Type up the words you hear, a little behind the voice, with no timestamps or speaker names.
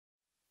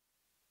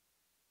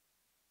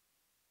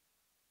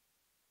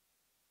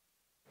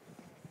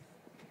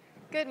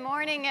Good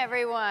morning,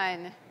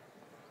 everyone.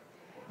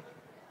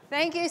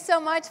 Thank you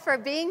so much for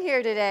being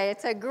here today.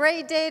 It's a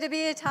great day to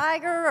be a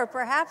tiger or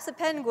perhaps a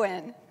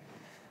penguin.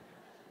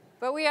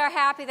 But we are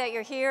happy that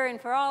you're here, and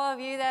for all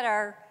of you that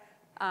are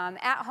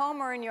at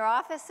home or in your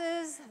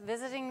offices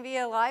visiting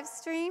via live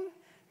stream,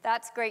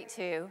 that's great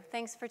too.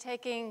 Thanks for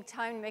taking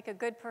time to make a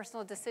good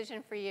personal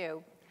decision for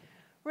you.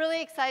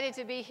 Really excited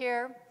to be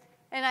here,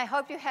 and I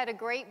hope you had a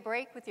great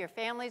break with your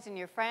families and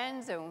your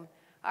friends and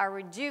are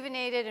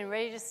rejuvenated and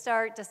ready to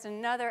start just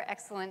another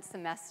excellent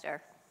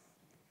semester.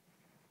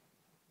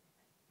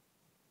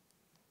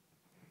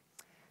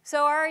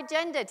 So our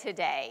agenda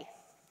today,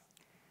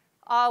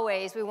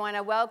 always we want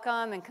to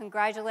welcome and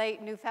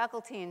congratulate new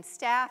faculty and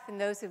staff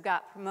and those who've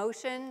got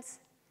promotions.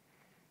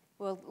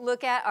 We'll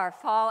look at our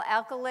fall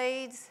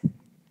accolades,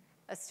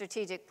 a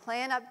strategic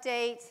plan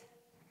update,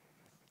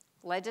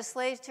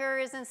 legislature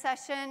is in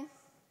session,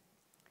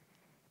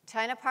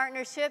 China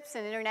partnerships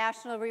and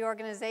international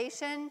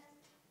reorganization,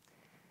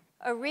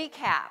 a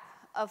recap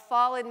of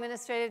fall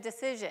administrative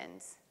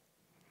decisions,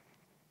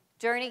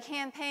 Journey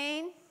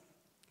campaign,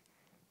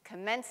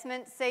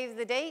 commencement save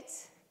the date,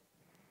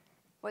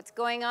 what's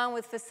going on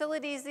with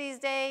facilities these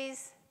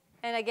days,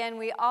 and again,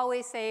 we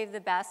always save the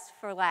best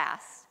for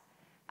last,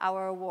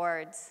 our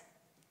awards.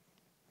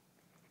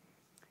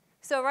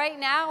 So right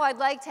now, I'd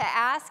like to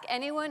ask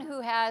anyone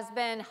who has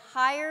been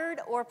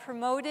hired or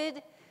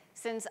promoted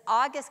since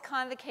August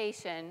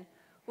Convocation,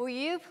 will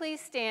you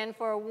please stand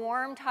for a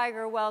warm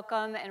tiger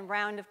welcome and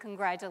round of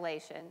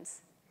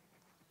congratulations.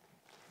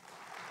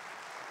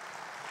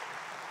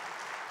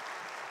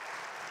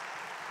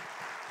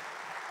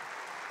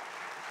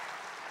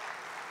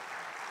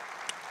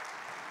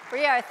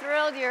 We are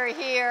thrilled you're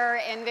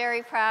here and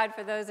very proud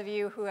for those of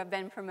you who have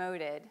been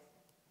promoted.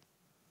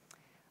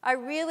 I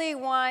really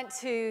want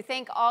to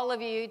thank all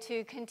of you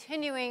to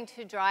continuing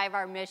to drive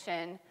our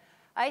mission.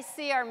 I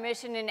see our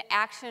mission in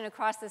action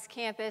across this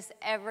campus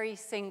every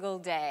single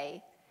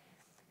day.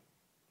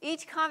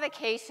 Each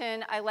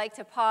convocation, I like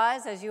to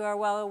pause, as you are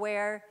well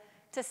aware,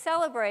 to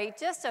celebrate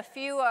just a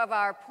few of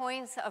our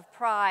points of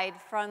pride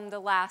from the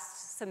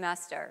last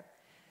semester.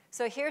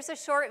 So here's a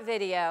short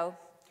video.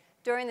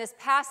 During this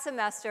past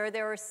semester,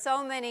 there were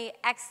so many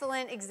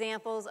excellent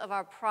examples of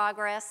our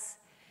progress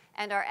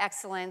and our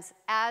excellence,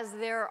 as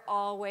there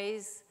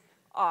always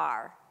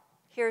are.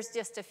 Here's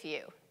just a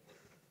few.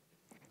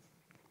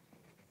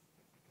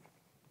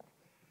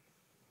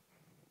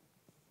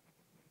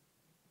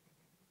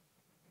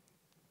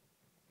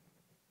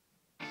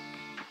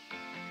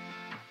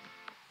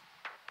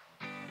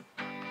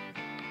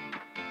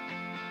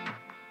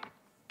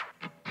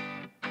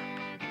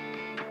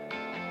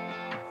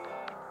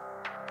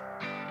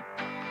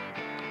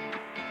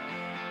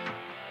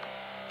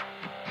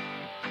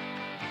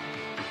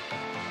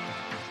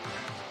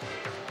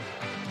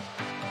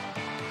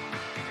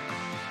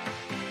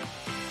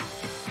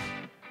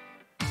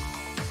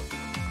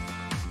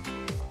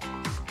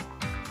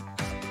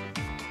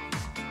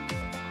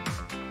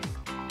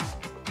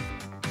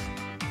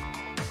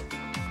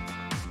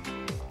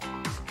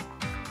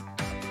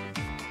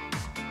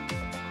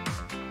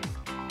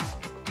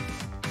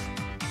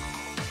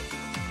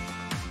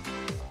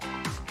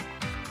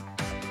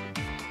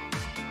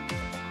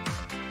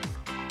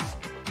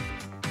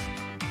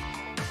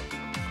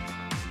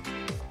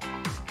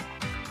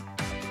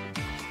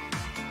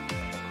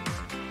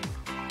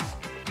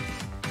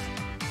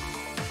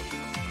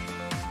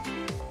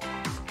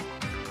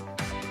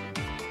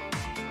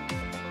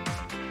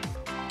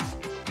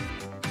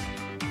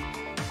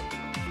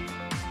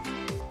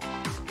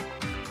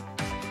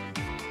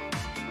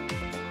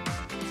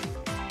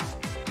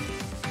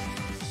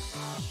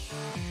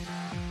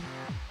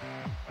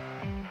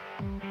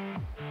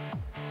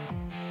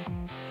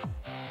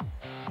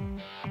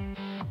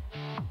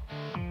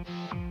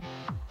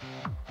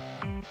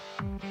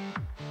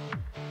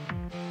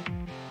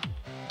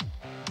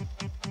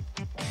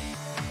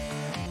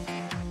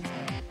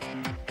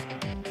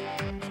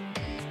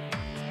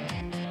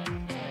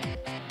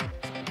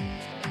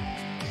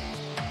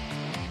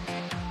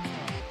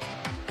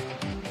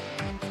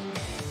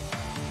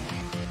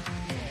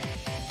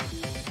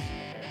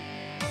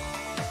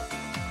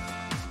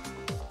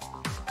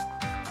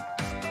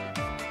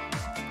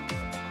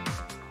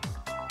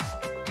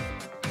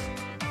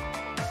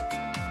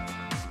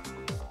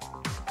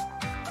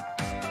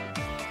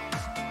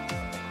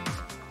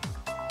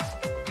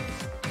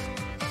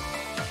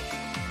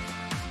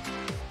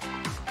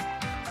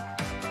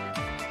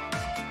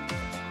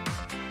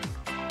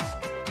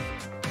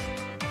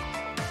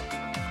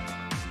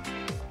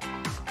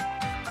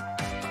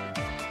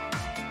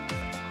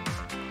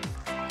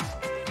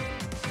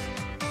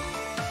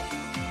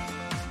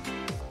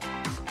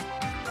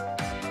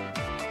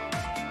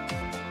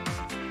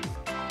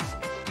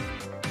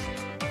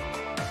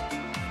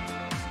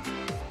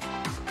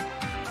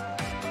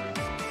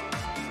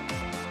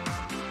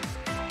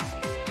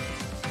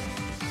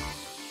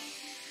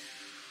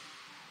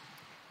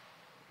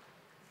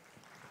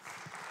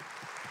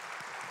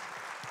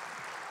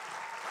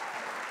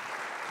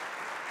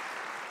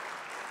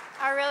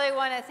 I really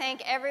want to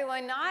thank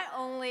everyone, not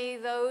only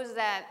those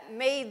that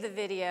made the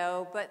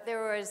video, but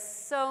there was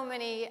so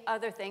many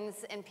other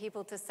things and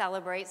people to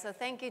celebrate. So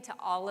thank you to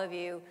all of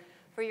you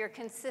for your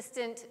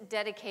consistent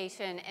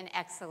dedication and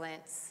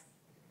excellence.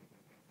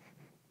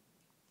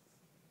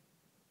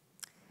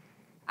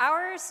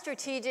 Our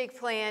strategic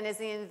plan is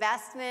the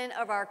investment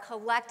of our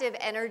collective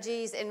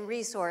energies and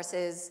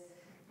resources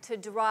to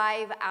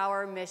drive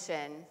our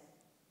mission.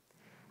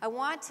 I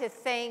want to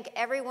thank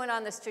everyone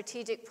on the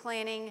Strategic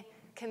Planning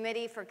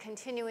Committee for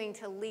continuing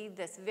to lead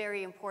this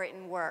very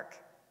important work.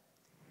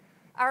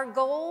 Our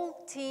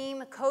goal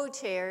team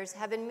co-chairs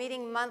have been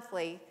meeting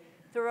monthly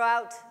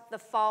throughout the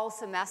fall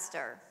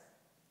semester.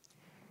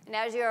 And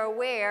as you're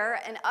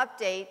aware, an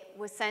update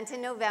was sent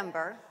in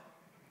November,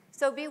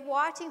 so be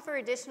watching for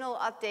additional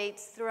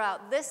updates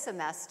throughout this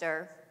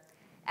semester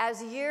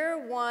as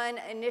year one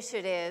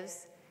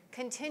initiatives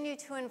continue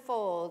to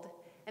unfold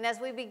and as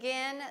we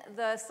begin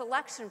the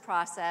selection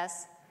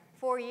process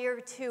for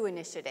year two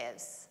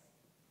initiatives.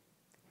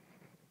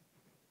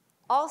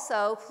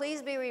 Also,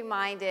 please be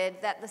reminded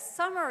that the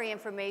summary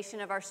information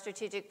of our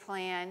strategic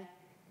plan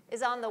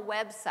is on the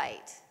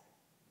website,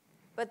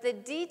 but the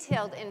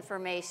detailed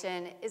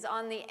information is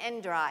on the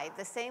N drive,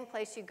 the same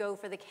place you go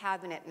for the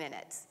cabinet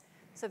minutes.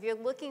 So if you're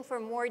looking for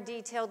more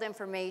detailed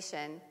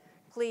information,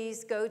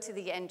 please go to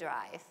the N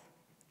drive.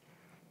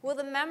 Will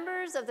the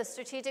members of the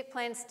Strategic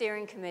Plan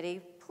Steering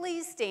Committee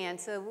please stand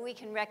so we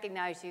can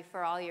recognize you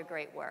for all your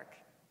great work?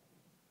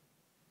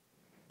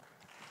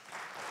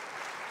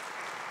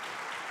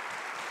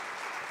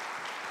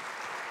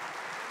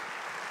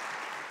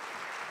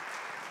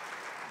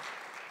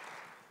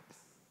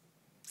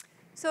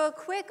 So a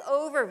quick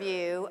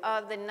overview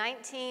of the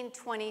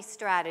 1920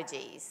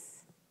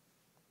 strategies.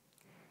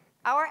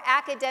 Our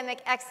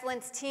academic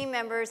excellence team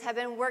members have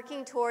been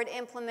working toward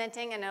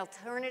implementing an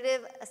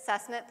alternative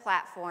assessment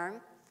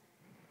platform,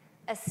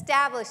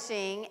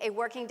 establishing a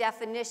working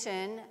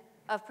definition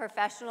of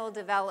professional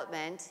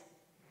development,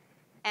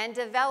 and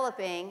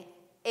developing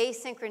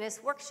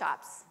asynchronous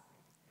workshops.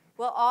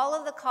 Will all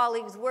of the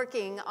colleagues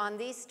working on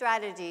these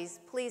strategies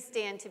please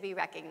stand to be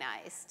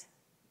recognized?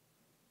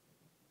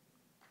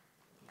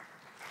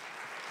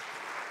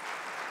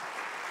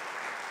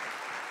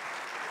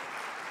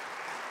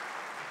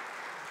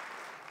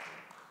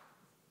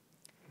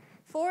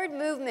 Forward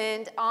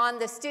movement on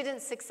the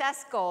student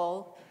success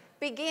goal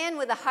began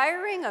with the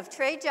hiring of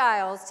Trey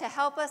Giles to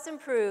help us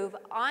improve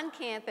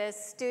on-campus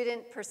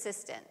student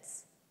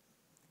persistence.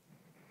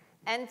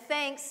 And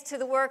thanks to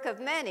the work of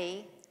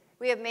many,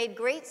 we have made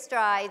great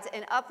strides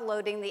in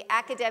uploading the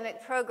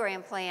academic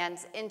program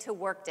plans into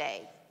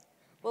Workday.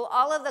 Will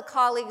all of the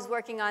colleagues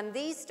working on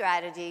these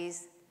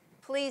strategies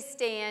please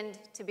stand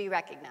to be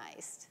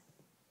recognized?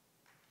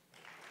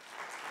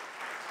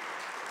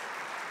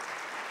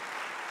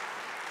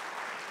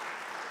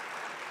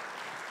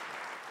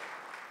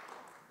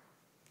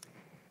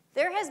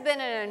 There has been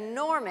an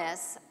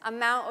enormous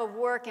amount of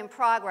work in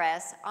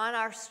progress on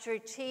our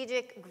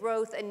strategic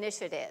growth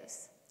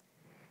initiatives.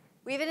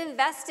 We've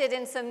invested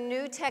in some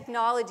new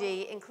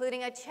technology,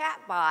 including a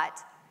chatbot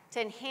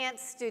to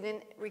enhance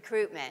student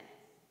recruitment.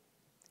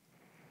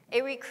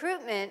 A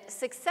recruitment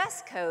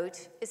success coach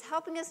is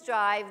helping us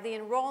drive the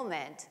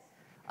enrollment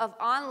of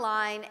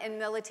online and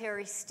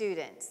military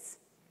students.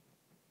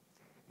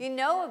 You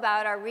know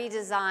about our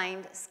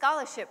redesigned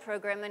scholarship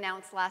program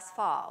announced last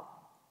fall.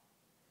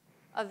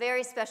 A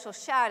very special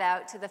shout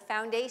out to the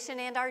foundation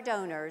and our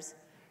donors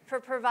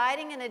for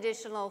providing an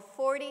additional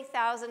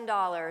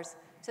 $40,000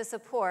 to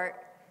support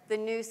the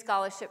new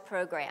scholarship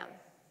program.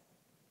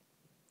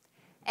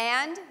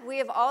 And we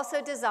have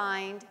also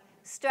designed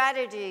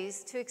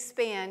strategies to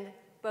expand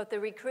both the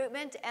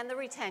recruitment and the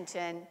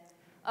retention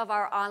of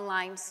our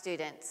online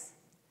students.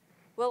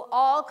 Will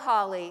all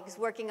colleagues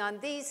working on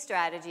these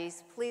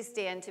strategies please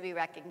stand to be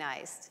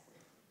recognized?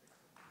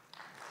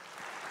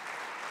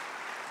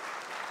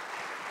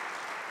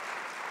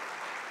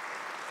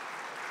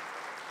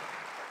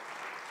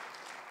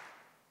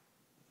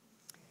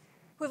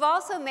 We've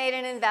also made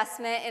an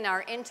investment in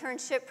our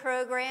internship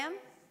program,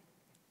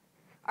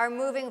 are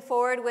moving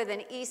forward with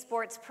an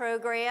esports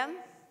program,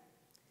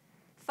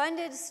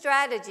 funded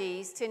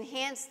strategies to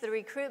enhance the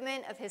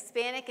recruitment of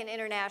Hispanic and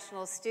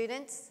international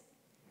students,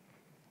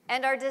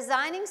 and are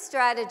designing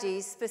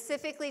strategies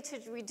specifically to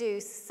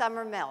reduce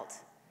summer melt,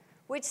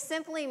 which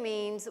simply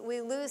means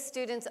we lose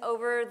students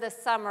over the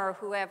summer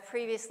who have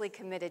previously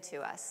committed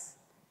to us.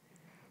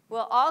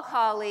 Will all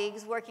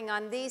colleagues working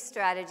on these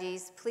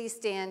strategies please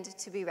stand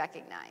to be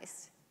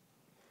recognized?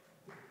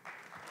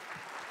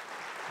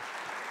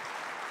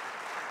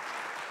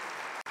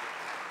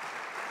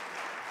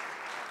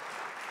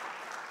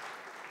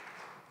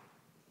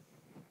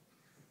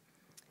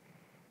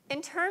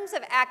 In terms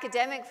of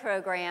academic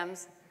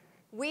programs,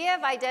 we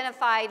have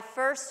identified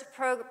first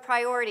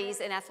priorities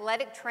in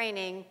athletic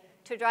training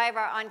to drive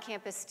our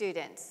on-campus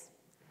students.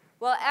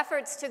 While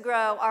efforts to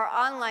grow our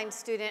online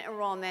student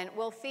enrollment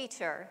will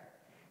feature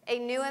a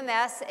new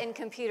MS in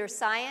computer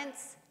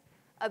science,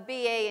 a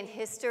BA in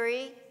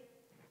history,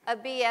 a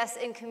BS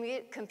in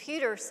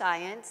computer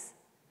science,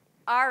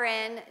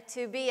 RN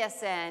to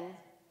BSN,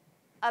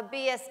 a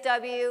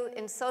BSW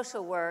in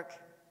social work,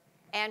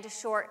 and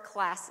short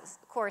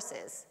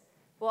courses.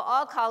 Will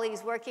all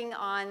colleagues working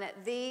on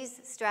these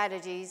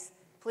strategies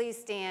please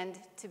stand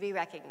to be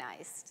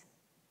recognized?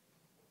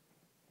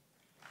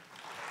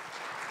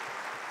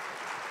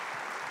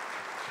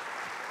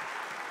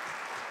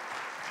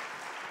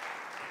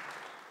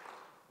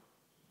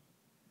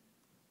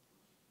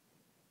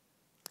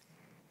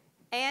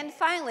 And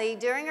finally,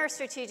 during our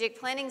strategic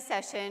planning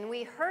session,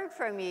 we heard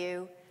from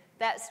you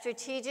that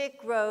strategic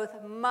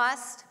growth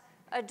must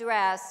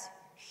address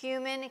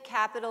human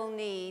capital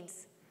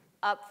needs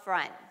up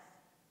front.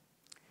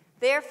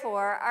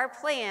 Therefore, our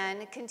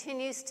plan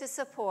continues to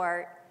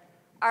support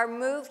our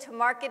Move to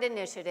Market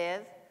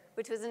initiative,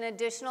 which was an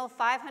additional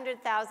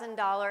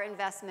 $500,000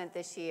 investment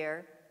this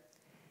year,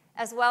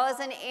 as well as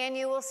an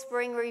annual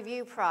spring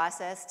review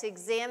process to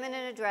examine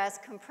and address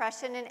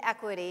compression and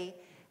equity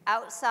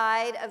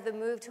outside of the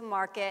Move to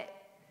Market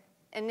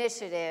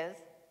initiative,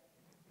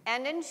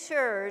 and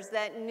ensures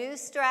that new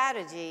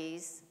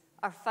strategies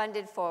are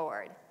funded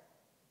forward.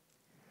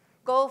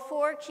 Goal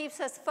 4 keeps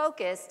us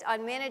focused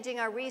on managing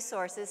our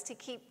resources to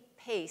keep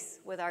pace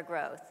with our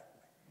growth.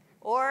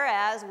 Or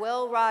as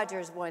Will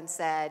Rogers once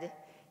said,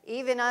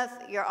 even if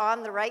you're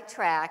on the right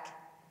track,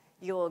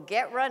 you will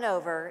get run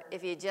over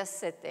if you just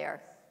sit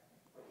there.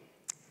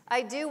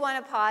 I do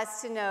want to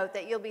pause to note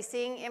that you'll be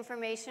seeing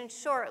information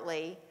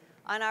shortly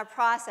on our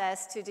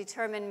process to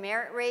determine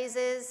merit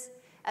raises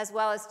as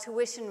well as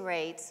tuition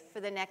rates for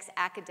the next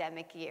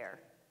academic year.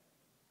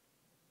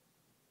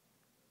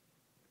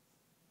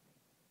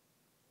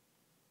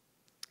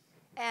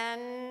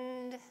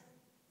 And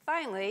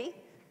finally,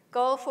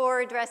 Goal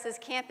 4 addresses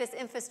campus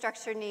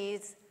infrastructure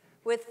needs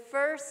with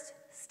first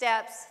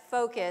steps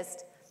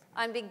focused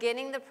on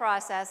beginning the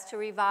process to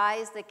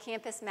revise the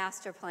campus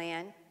master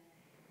plan,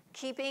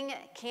 keeping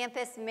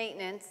campus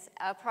maintenance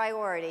a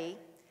priority,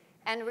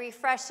 and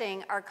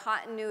refreshing our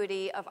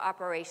continuity of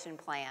operation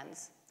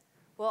plans.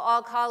 Will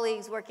all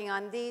colleagues working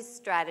on these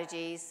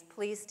strategies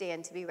please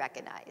stand to be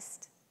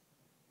recognized?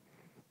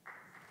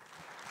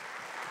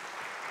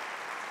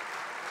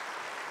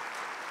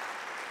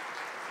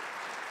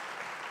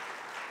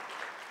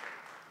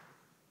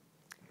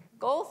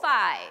 Goal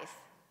 5.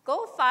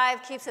 Goal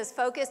 5 keeps us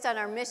focused on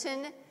our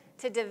mission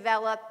to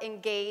develop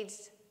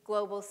engaged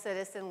global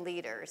citizen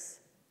leaders.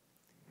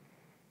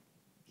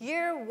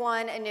 Year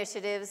 1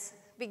 initiatives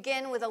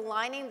begin with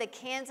aligning the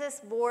Kansas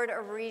Board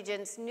of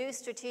Regents' new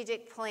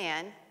strategic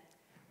plan,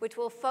 which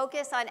will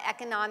focus on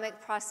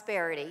economic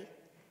prosperity.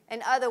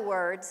 In other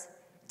words,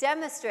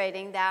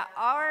 demonstrating that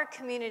our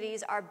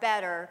communities are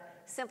better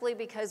simply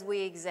because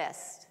we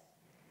exist,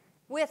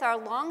 with our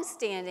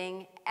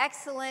longstanding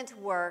excellent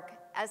work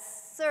as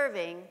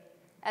serving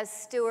as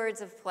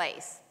stewards of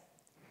place.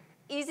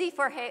 Easy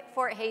for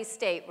Fort Hays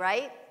State,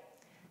 right?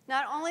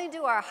 Not only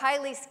do our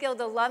highly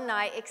skilled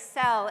alumni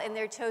excel in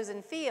their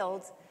chosen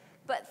fields,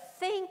 but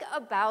think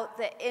about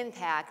the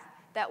impact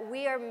that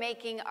we are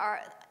making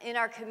in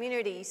our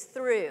communities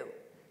through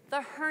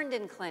the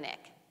Herndon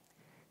Clinic,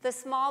 the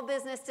Small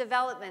Business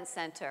Development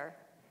Center,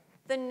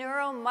 the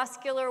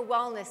Neuromuscular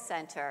Wellness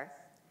Center,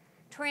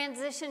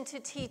 Transition to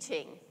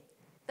Teaching,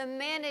 the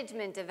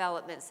Management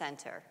Development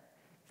Center,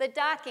 the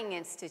Docking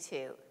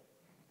Institute,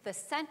 the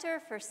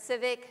Center for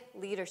Civic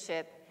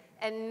Leadership,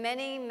 and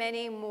many,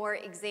 many more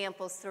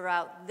examples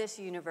throughout this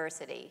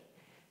university.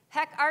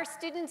 Heck, our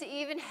students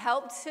even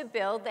helped to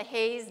build the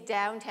Hays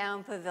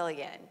Downtown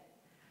Pavilion.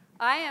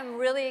 I am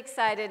really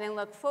excited and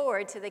look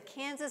forward to the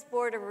Kansas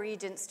Board of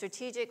Regents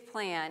strategic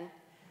plan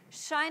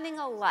shining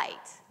a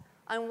light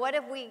on what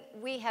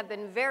we have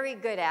been very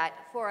good at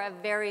for a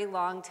very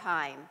long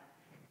time,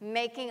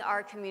 making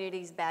our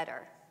communities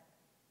better.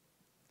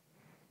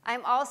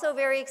 I'm also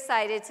very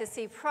excited to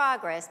see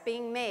progress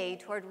being made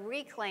toward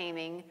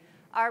reclaiming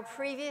our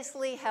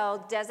previously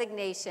held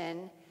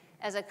designation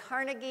as a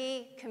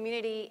Carnegie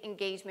Community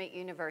Engagement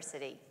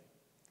University.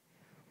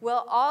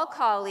 Will all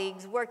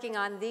colleagues working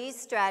on these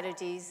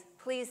strategies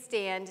please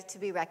stand to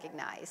be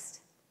recognized?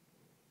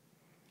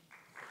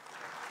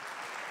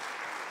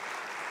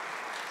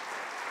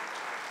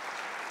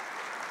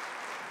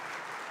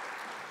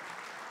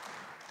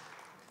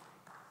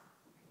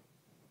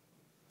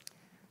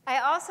 I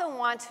also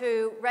want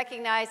to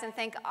recognize and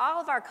thank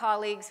all of our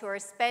colleagues who are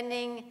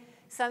spending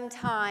some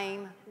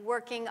time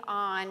working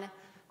on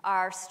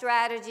our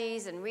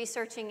strategies and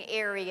researching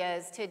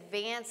areas to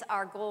advance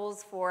our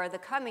goals for the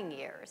coming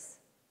years.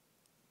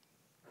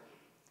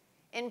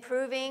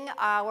 Improving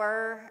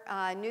our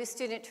new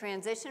student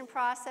transition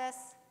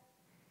process,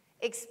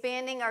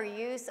 expanding our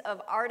use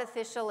of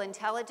artificial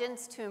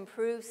intelligence to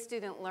improve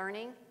student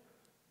learning,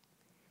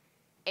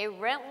 a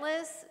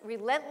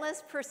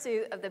relentless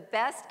pursuit of the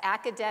best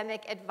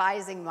academic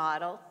advising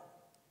model,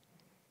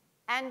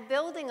 and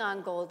building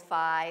on Goal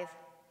 5,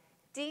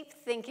 deep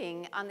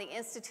thinking on the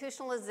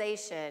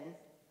institutionalization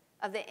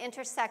of the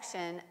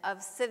intersection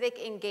of civic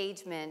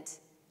engagement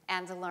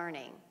and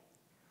learning.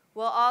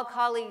 Will all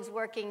colleagues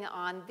working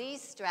on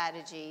these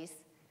strategies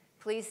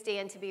please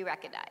stand to be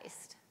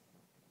recognized?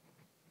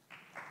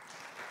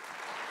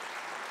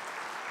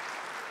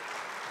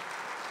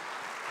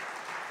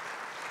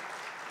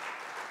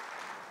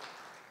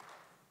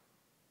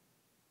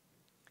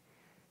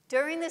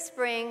 During the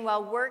spring,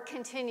 while work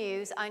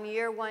continues on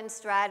year one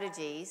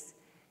strategies,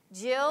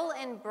 Jill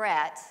and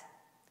Brett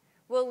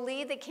will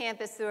lead the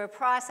campus through a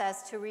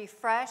process to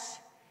refresh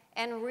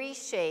and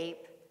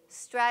reshape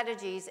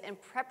strategies in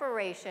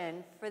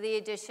preparation for the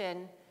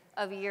addition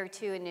of year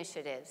two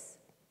initiatives.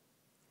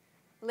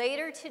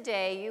 Later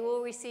today, you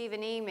will receive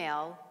an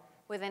email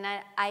with an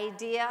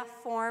idea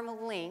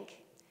form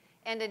link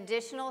and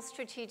additional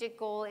strategic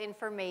goal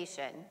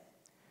information.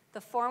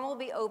 The form will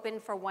be open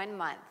for 1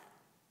 month.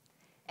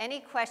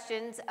 Any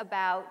questions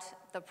about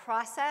the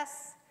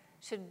process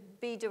should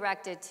be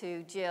directed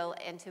to Jill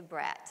and to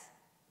Brett.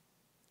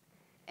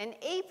 In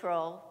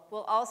April,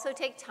 we'll also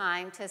take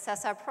time to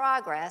assess our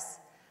progress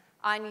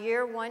on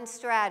year one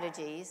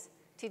strategies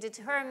to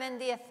determine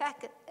the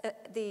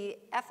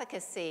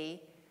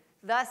efficacy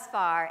thus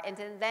far, and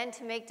then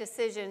to make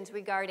decisions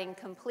regarding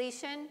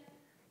completion,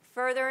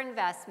 further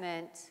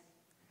investment,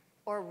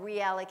 or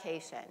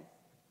reallocation.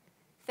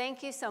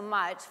 Thank you so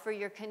much for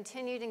your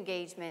continued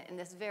engagement in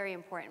this very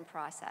important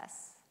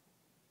process.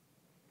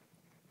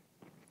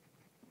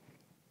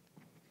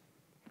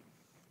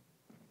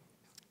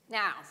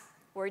 Now,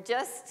 we're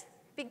just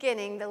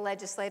beginning the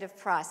legislative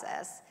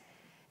process,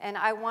 and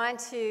I want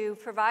to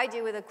provide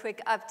you with a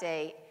quick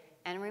update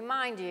and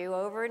remind you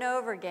over and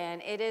over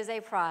again, it is a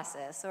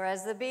process, or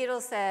as the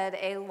Beatles said,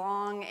 a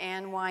long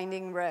and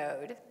winding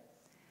road.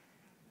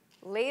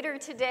 Later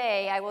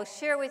today, I will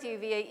share with you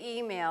via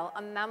email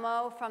a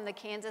memo from the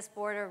Kansas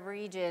Board of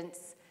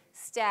Regents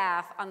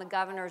staff on the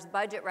governor's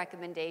budget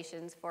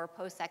recommendations for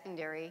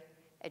post-secondary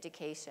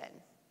education.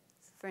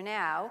 For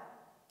now,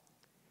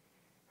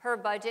 her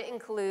budget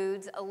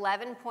includes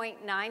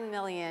 $11.9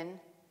 million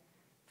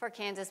for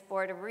Kansas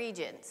Board of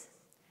Regents.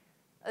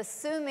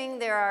 Assuming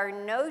there are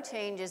no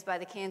changes by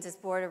the Kansas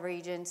Board of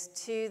Regents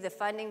to the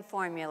funding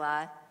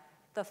formula,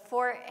 the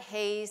Fort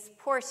Hays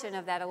portion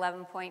of that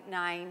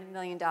 $11.9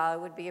 million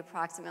would be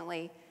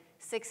approximately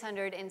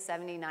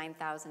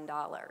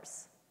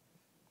 $679,000.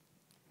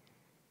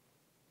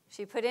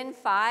 She put in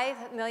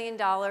 $5 million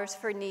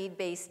for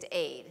need-based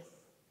aid.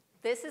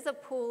 This is a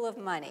pool of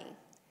money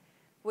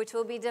which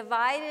will be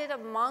divided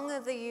among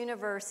the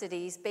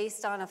universities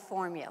based on a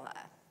formula.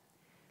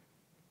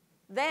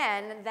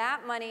 Then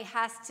that money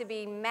has to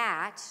be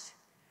matched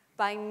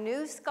by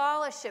new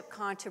scholarship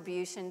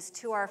contributions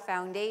to our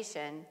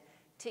foundation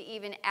to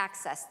even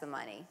access the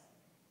money.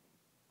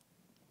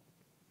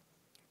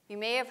 You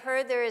may have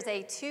heard there is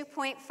a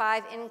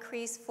 2.5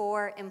 increase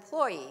for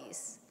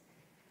employees,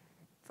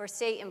 for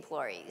state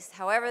employees.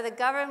 However, the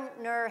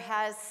governor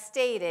has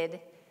stated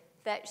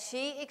that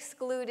she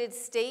excluded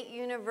state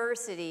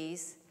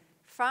universities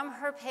from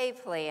her pay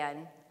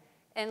plan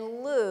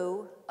in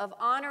lieu of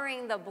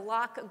honoring the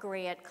block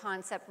grant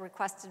concept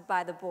requested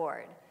by the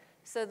board.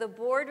 So the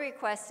board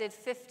requested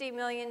 $50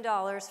 million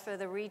for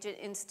the Regent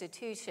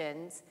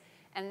institutions,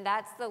 and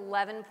that's the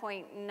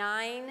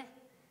 $11.9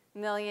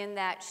 million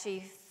that she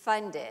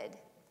funded.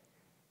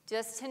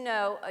 Just to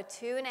know, a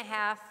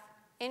 2.5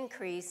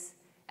 increase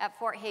at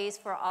Fort Hays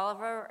for all of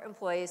our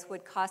employees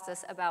would cost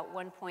us about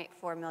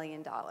 $1.4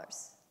 million.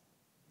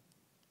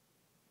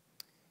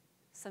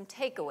 Some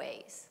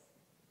takeaways.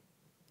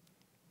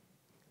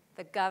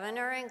 The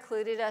governor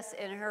included us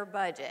in her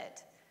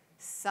budget.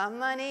 Some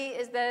money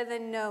is better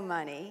than no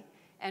money,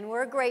 and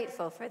we're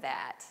grateful for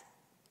that.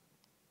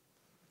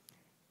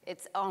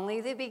 It's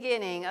only the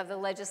beginning of the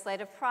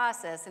legislative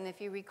process, and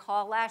if you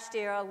recall last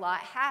year, a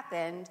lot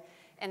happened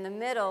in the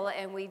middle,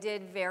 and we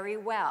did very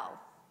well.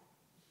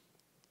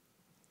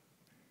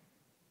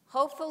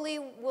 Hopefully,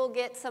 we'll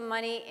get some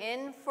money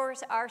in for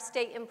our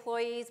state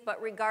employees,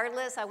 but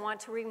regardless, I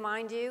want to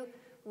remind you,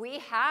 we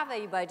have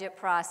a budget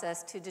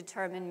process to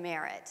determine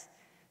merit.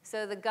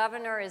 So the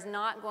governor is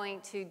not going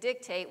to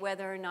dictate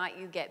whether or not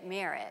you get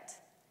merit.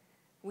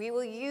 We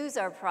will use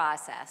our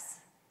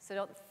process. So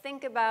don't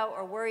think about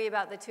or worry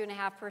about the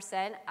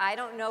 2.5%. I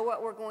don't know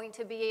what we're going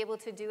to be able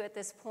to do at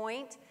this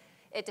point.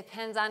 It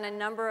depends on a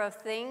number of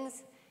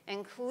things,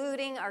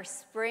 including our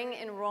spring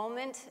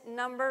enrollment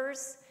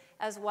numbers,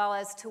 as well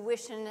as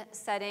tuition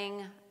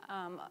setting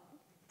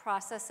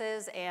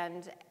processes,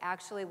 and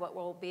actually what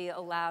we'll be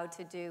allowed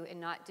to do and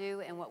not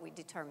do, and what we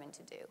determine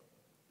to do.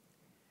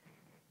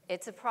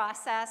 It's a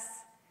process.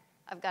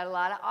 I've got a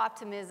lot of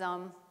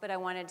optimism, but I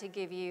wanted to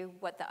give you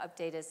what the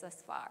update is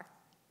thus far.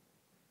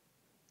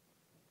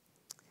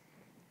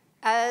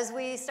 As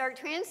we start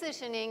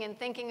transitioning and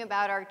thinking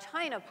about our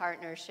China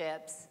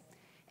partnerships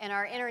and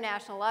our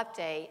international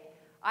update,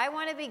 I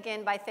want to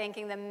begin by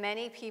thanking the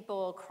many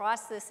people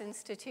across this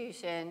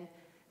institution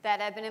that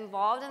have been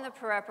involved in the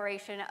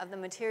preparation of the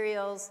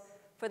materials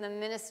for the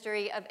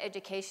Ministry of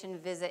Education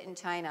visit in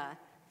China.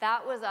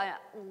 That was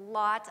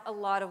a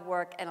lot of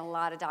work and a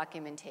lot of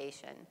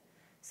documentation.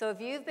 So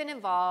if you've been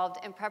involved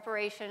in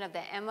preparation of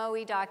the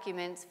MOE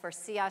documents for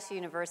CIOS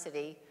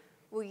University,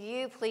 will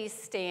you please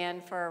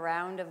stand for a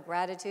round of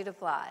gratitude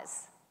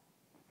applause?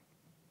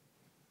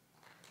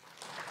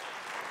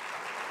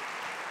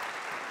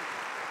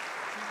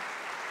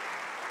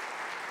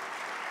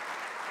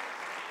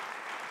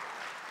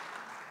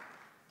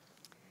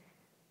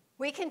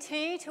 We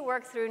continue to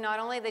work through not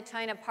only the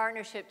China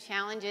partnership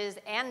challenges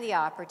and the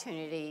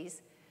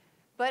opportunities,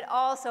 but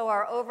also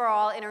our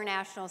overall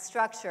international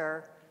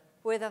structure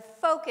with a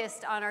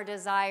focus on our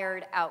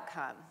desired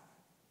outcome.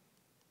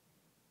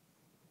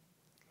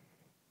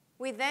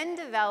 We then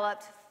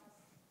developed,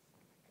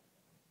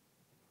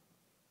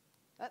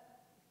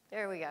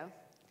 there we go.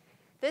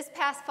 This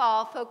past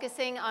fall,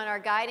 focusing on our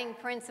guiding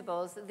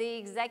principles, the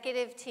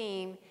executive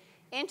team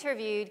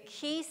interviewed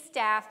key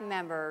staff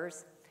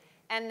members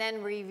and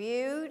then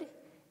reviewed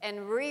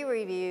and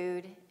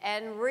re-reviewed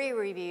and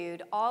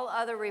re-reviewed all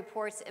other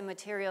reports and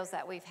materials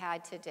that we've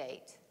had to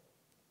date.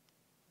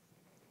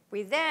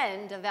 We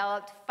then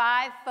developed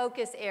 5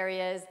 focus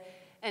areas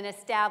and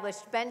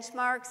established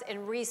benchmarks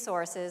and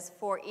resources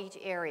for each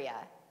area.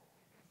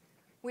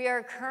 We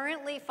are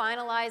currently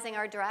finalizing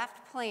our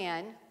draft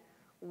plan,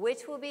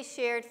 which will be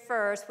shared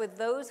first with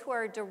those who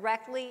are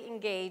directly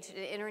engaged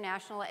in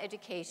international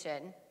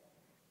education,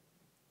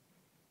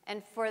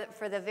 and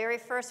for the very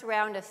first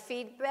round of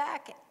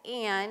feedback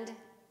and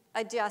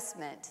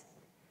adjustment.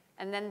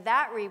 And then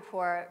that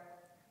report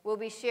will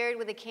be shared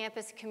with the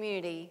campus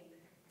community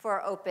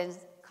for open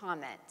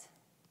comment,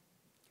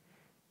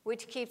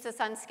 which keeps us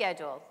on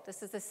schedule.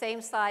 This is the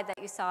same slide that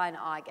you saw in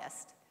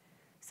August.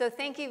 So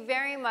thank you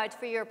very much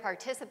for your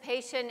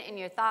participation and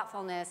your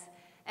thoughtfulness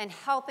and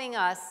helping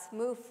us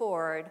move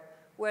forward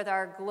with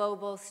our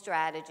global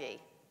strategy.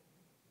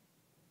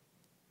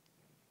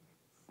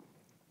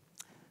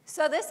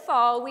 So this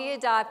fall, we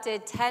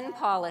adopted 10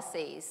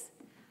 policies.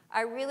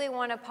 I really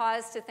want to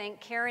pause to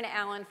thank Karen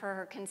Allen for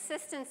her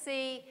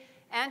consistency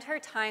and her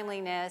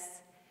timeliness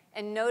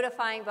in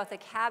notifying both the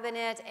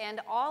cabinet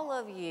and all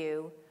of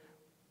you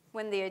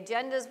when the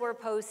agendas were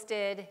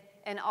posted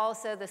and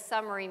also the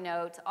summary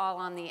notes all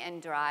on the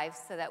end drive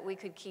so that we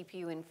could keep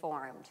you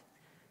informed.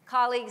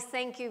 Colleagues,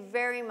 thank you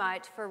very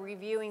much for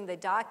reviewing the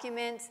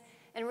documents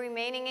and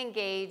remaining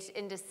engaged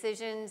in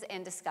decisions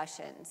and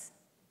discussions.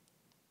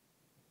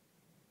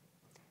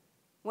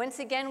 Once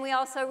again, we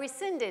also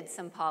rescinded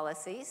some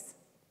policies.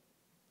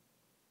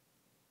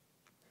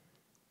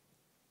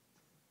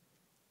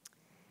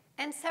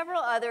 And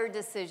several other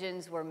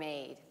decisions were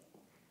made.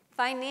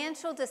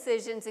 Financial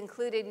decisions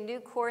included new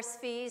course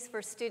fees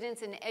for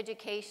students in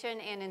education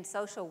and in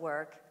social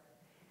work,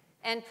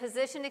 and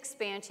position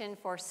expansion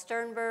for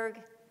Sternberg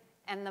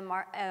and the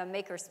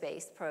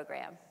Makerspace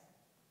program.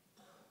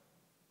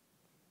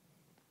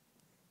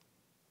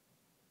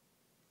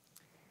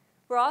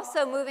 We're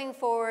also moving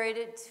forward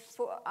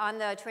on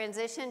the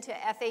transition to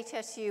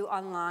FHSU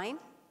online,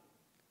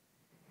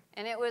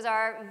 and it was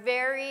our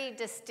very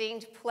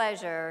distinct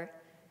pleasure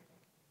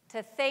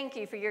to thank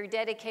you for your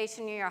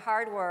dedication and your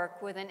hard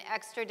work with an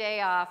extra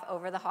day off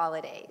over the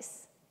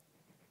holidays.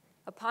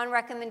 Upon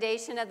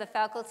recommendation of the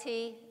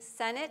Faculty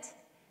Senate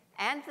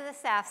and the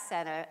Staff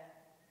Senate,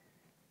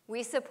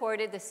 we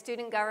supported the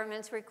student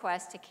government's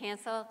request to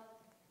cancel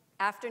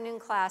afternoon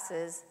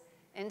classes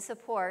in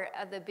support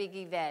of the big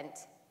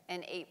event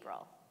in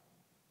April.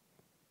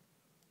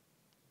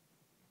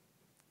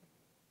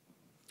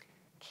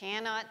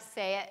 Cannot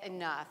say it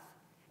enough.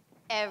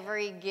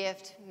 Every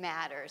gift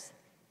matters.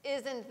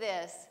 Isn't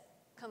this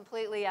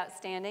completely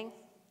outstanding?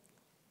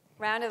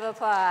 Round of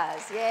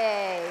applause,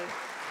 yay.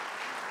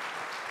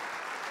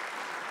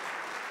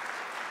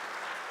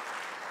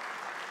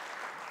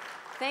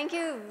 Thank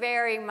you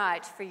very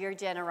much for your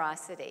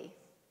generosity.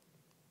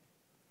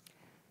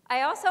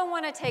 I also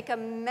want to take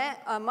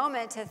a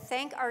moment to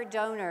thank our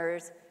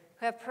donors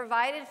who have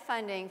provided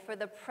funding for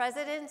the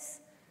President's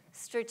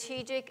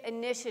Strategic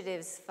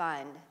Initiatives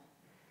Fund,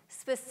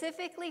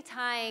 specifically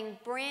tying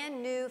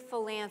brand new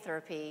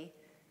philanthropy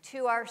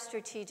to our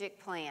strategic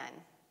plan.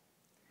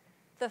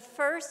 The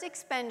first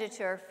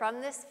expenditure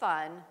from this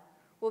fund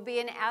will be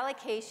an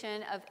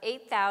allocation of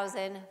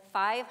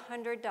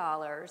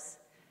 $8,500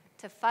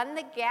 to fund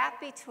the gap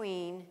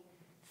between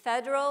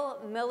federal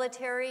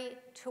military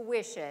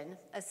tuition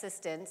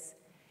assistance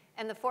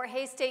and the Fort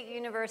Hays State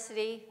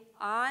University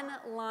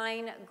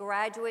online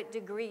graduate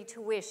degree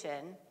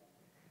tuition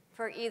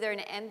for either an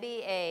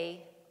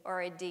MBA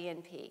or a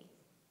DNP.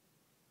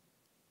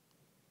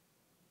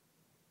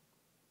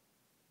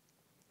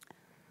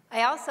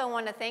 I also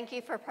want to thank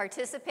you for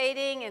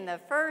participating in the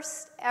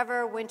first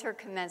ever winter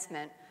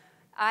commencement.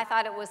 I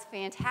thought it was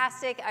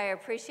fantastic. I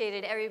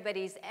appreciated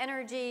everybody's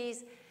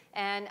energies,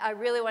 and I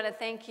really want to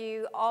thank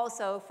you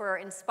also for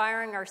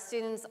inspiring our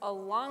students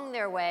along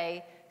their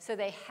way so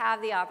they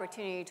have the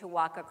opportunity to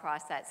walk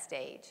across that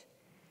stage.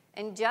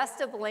 In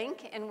just a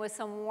blink and with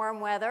some warm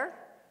weather,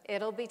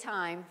 it'll be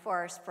time for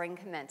our spring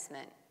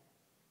commencement.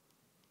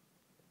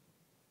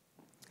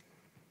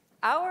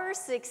 Our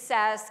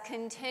success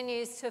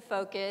continues to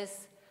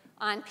focus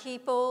on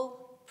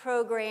people,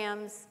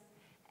 programs,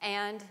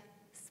 and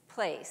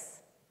place.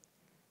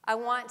 I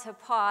want to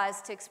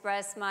pause to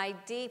express my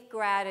deep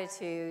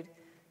gratitude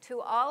to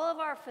all of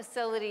our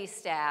facility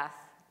staff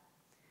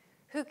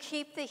who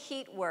keep the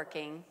heat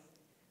working,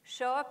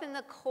 show up in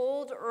the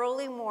cold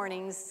early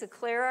mornings to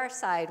clear our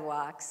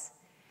sidewalks,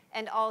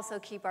 and also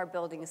keep our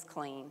buildings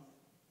clean.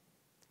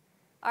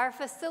 Our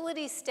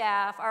facility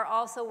staff are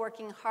also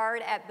working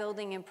hard at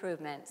building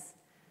improvements.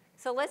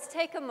 So let's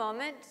take a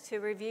moment to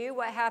review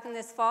what happened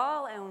this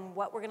fall and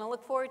what we're going to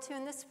look forward to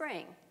in the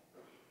spring.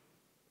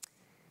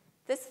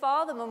 This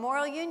fall, the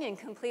Memorial Union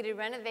completed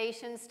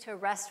renovations to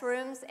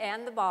restrooms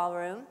and the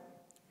ballroom.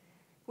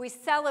 We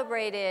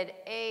celebrated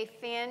a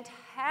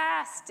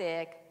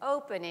fantastic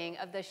opening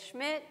of the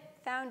Schmidt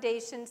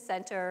Foundation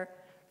Center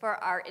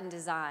for Art and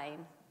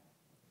Design.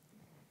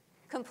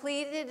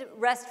 Completed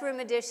restroom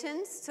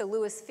additions to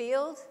Lewis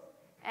Field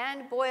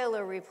and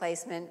boiler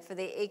replacement for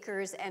the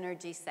Acres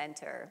Energy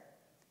Center.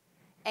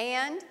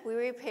 And we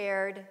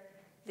repaired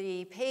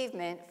the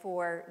pavement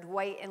for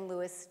Dwight and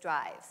Lewis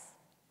Drives.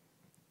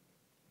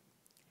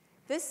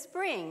 This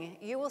spring,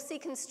 you will see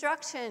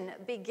construction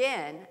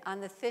begin on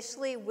the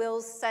Fishley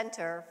Wills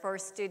Center for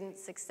Student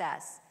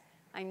Success.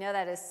 I know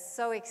that is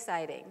so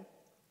exciting.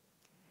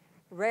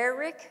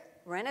 Rarick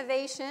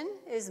renovation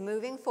is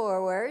moving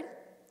forward.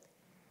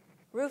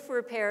 Roof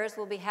repairs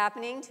will be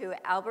happening to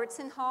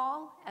Albertson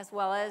Hall as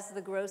well as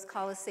the Gross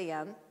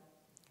Coliseum,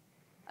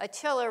 a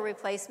chiller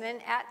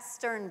replacement at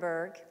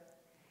Sternberg,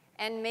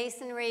 and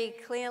masonry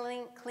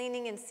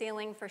cleaning and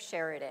sealing for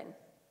Sheridan.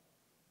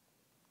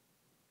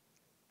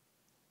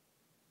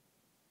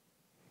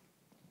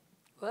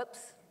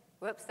 Whoops,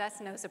 that's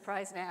no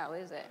surprise now,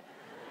 is it?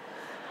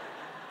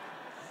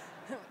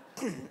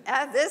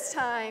 At this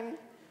time,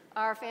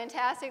 our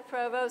fantastic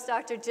provost,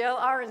 Dr. Jill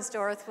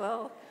Arensdorf,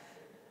 will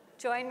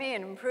join me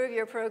and improve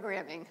your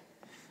programming.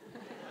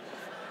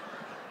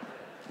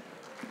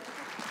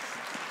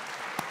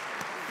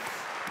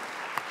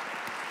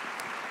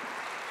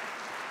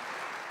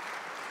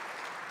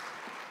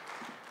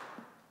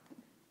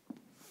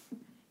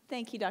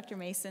 Thank you, Dr.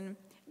 Mason.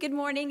 Good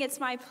morning. It's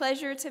my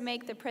pleasure to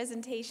make the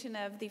presentation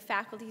of the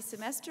Faculty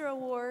Semester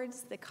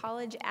Awards, the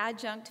College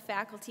Adjunct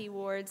Faculty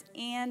Awards,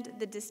 and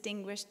the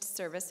Distinguished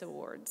Service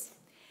Awards.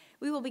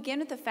 We will begin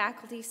with the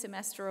Faculty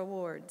Semester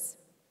Awards.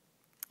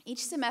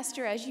 Each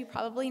semester, as you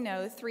probably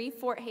know, 3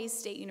 Fort Hays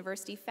State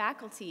University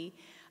faculty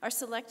are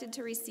selected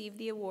to receive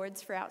the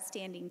awards for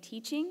outstanding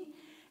teaching,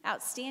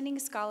 outstanding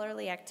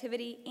scholarly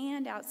activity,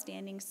 and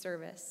outstanding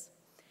service.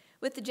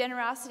 With the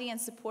generosity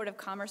and support of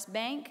Commerce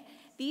Bank,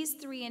 these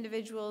 3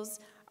 individuals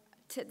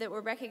that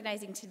we're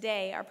recognizing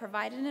today are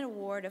provided an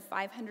award of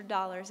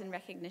 $500 in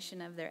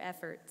recognition of their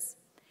efforts.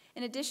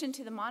 In addition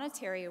to the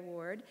monetary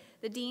award,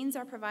 the deans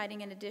are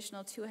providing an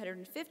additional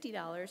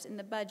 $250 in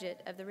the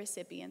budget of the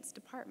recipient's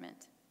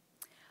department.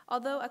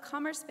 Although a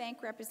Commerce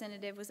Bank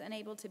representative was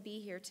unable to be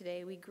here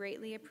today, we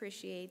greatly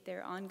appreciate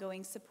their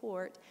ongoing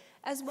support,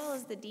 as well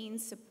as the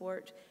dean's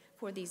support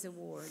for these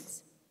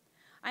awards.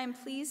 I am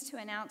pleased to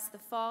announce the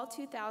Fall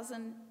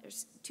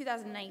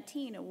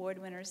 2019 award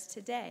winners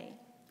today.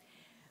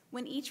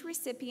 When each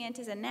recipient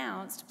is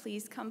announced,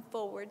 please come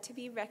forward to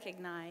be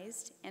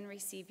recognized and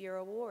receive your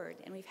award.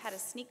 And we've had a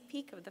sneak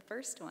peek of the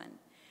first one.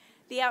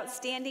 The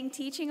Outstanding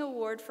Teaching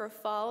Award for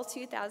Fall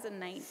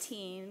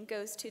 2019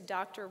 goes to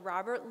Dr.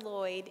 Robert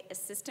Lloyd,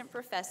 Assistant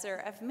Professor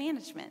of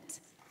Management.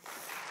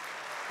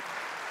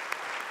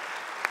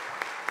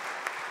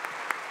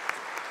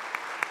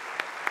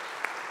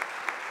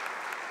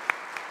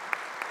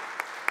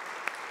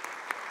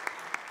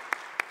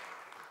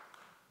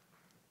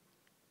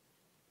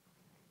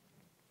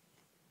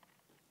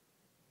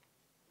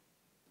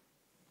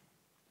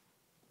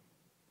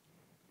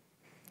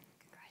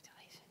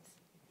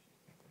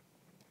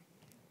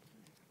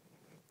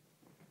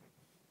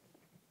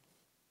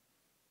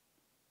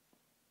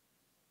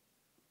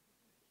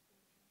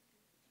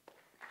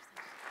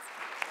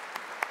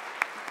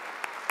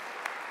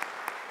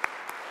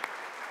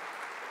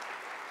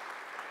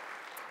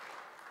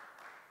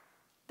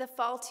 The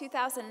Fall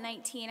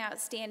 2019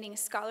 Outstanding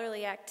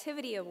Scholarly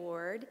Activity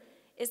Award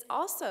is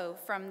also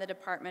from the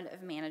Department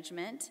of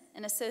Management,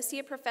 an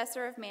Associate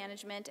Professor of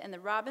Management and the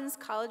Robbins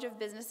College of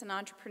Business and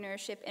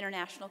Entrepreneurship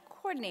International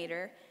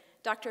Coordinator,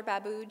 Dr.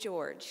 Babu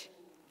George.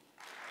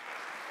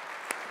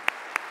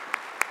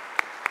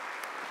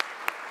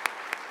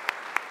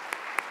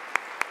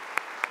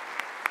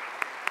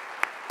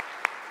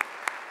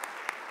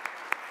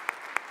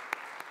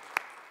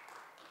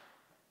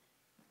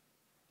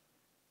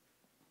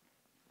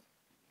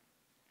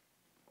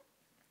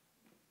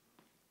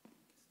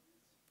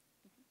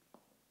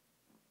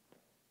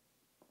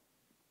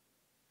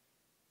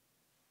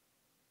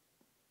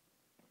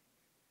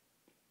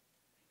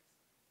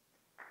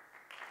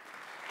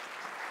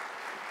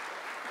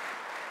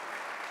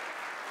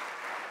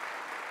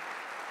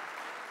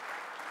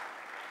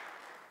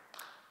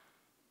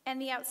 And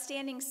the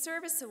Outstanding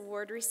Service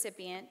Award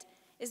recipient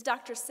is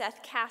Dr.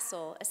 Seth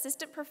Castle,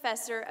 Assistant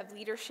Professor of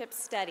Leadership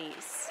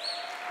Studies.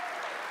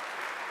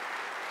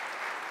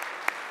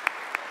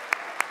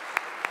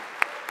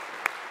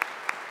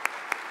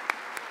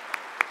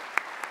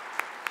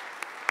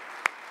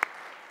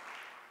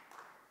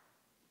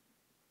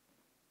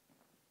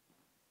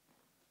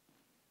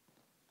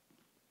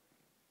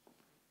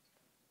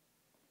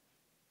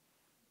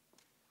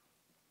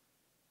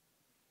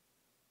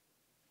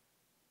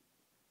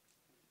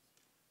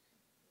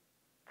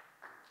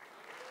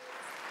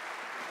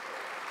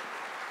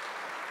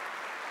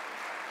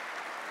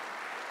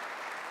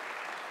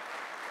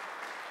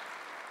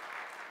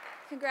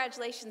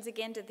 Congratulations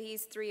again to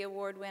these 3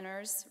 award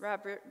winners,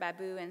 Robert,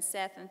 Babu, and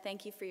Seth, and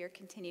thank you for your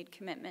continued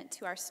commitment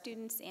to our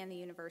students and the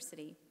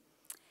university.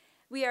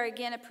 We are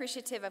again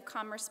appreciative of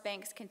Commerce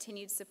Bank's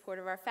continued support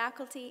of our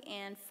faculty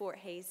and Fort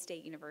Hays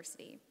State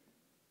University.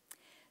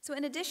 So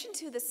in addition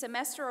to the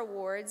semester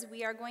awards,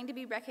 we are going to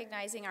be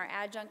recognizing our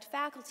adjunct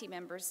faculty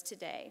members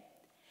today.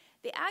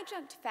 The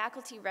Adjunct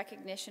Faculty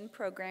Recognition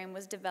Program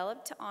was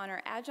developed to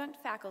honor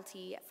adjunct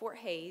faculty at Fort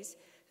Hays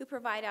who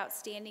provide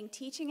outstanding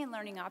teaching and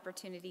learning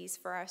opportunities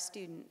for our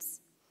students.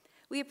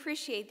 We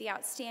appreciate the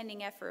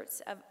outstanding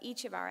efforts of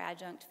each of our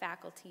adjunct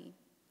faculty.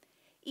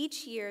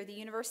 Each year, the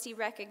university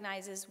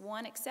recognizes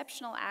one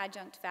exceptional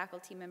adjunct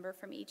faculty member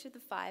from each of the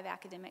 5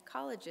 academic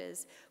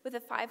colleges with a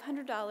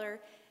 $500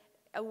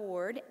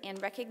 award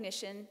and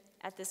recognition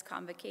at this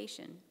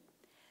convocation.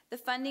 The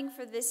funding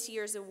for this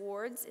year's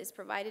awards is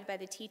provided by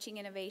the Teaching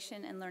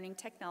Innovation and Learning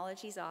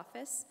Technologies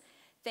Office.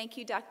 Thank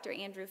you, Dr.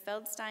 Andrew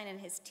Feldstein and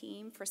his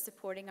team for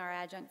supporting our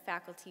adjunct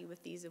faculty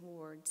with these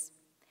awards.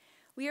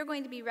 We are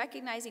going to be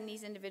recognizing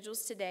these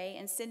individuals today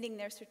and sending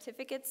their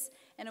certificates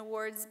and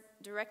awards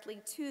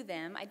directly to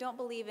them. I don't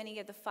believe any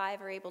of the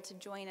 5 are able to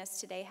join us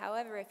today.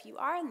 However, if you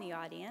are in the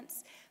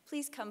audience,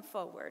 please come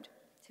forward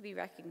to be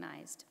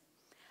recognized.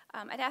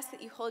 I'd ask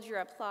that you hold your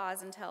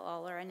applause until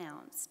all are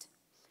announced.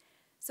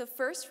 So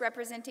first,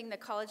 representing the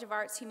College of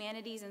Arts,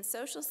 Humanities, and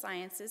Social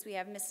Sciences, we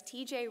have Ms.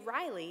 T.J.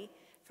 Riley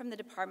from the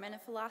Department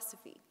of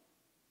Philosophy.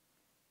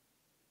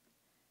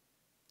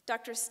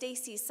 Dr.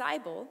 Stacy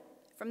Seibel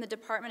from the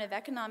Department of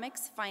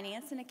Economics,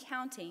 Finance, and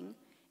Accounting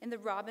in the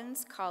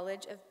Robbins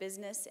College of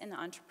Business and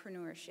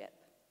Entrepreneurship.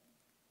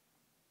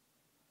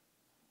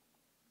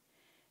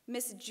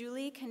 Ms.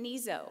 Julie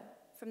Canizo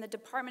from the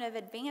Department of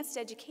Advanced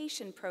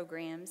Education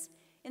Programs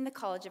in the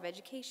College of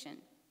Education.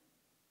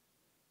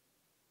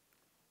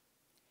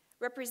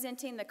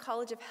 Representing the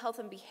College of Health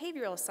and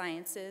Behavioral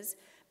Sciences,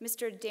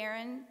 Mr.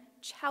 Darren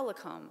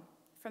Chowlacombe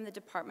from the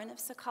Department of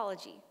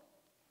Psychology.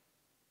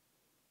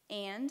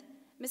 And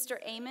Mr.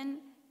 Eamon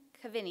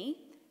Kavini,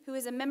 who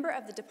is a member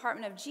of the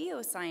Department of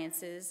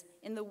Geosciences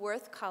in the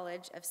Worth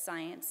College of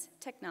Science,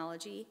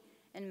 Technology,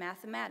 and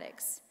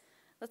Mathematics.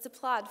 Let's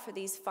applaud for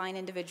these fine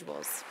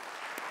individuals.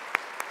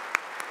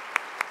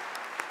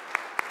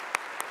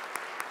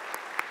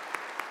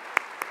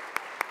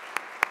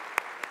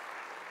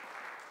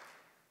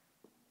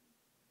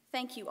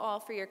 Thank you all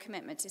for your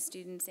commitment to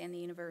students and the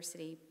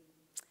university.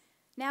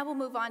 Now we'll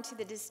move on to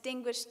the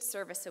Distinguished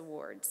Service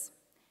Awards.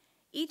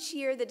 Each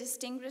year, the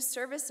Distinguished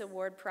Service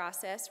Award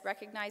process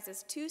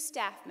recognizes 2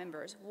 staff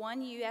members,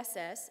 one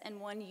USS and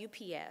one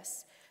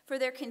UPS, for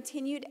their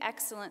continued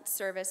excellent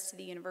service to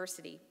the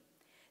university.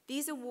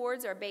 These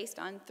awards are based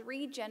on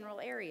 3 general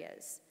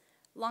areas: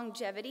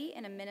 longevity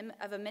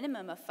of a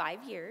minimum of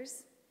 5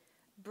 years,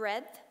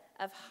 breadth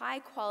of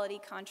high-quality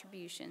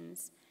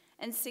contributions,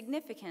 and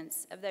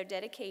significance of their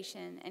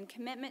dedication and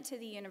commitment to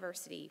the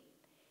university.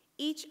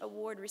 Each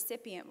award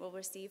recipient will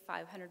receive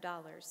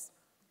 $500.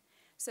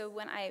 So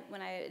when I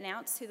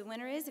announce who the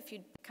winner is, if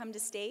you'd come to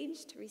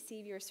stage to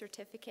receive your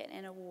certificate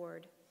and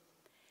award.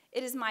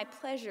 It is my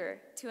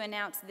pleasure to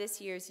announce this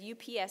year's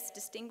UPS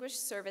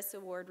Distinguished Service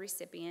Award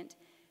recipient,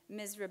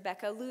 Ms.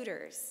 Rebecca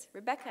Luters.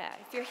 Rebecca,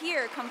 if you're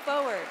here, come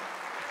forward.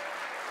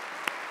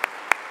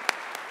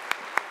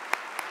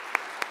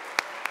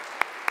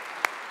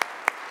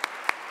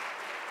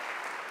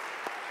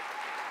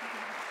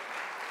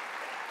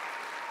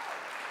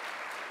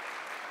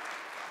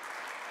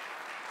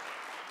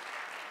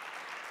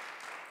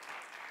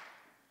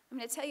 I'm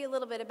going to tell you a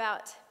little bit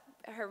about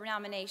her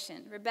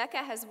nomination. Rebecca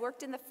has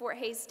worked in the Fort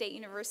Hays State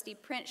University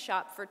print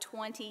shop for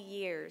 20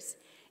 years.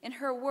 In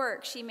her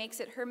work, she makes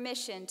it her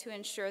mission to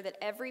ensure that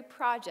every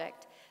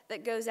project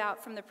that goes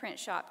out from the print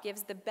shop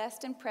gives the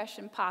best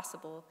impression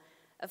possible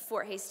of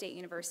Fort Hays State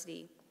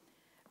University.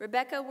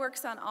 Rebecca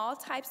works on all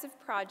types of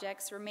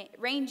projects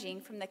ranging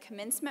from the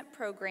commencement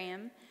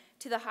program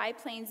to the High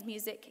Plains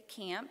Music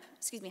Camp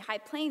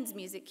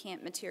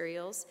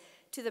materials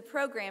to the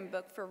program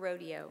book for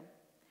rodeo.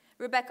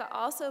 Rebecca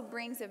also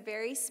brings a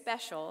very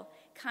special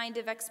kind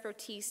of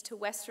expertise to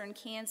Western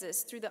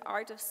Kansas through the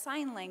art of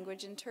sign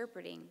language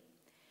interpreting.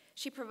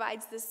 She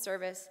provides this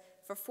service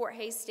for Fort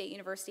Hays State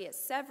University at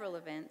several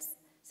events,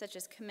 such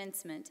as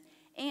commencement,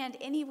 and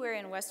anywhere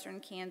in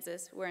Western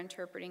Kansas where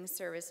interpreting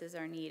services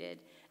are needed.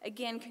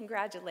 Again,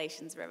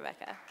 congratulations,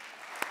 Rebecca.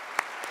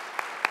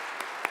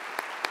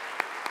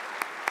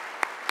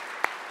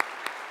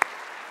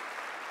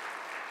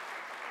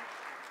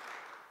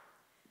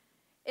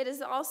 It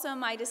is also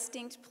my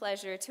distinct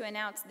pleasure to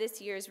announce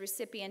this year's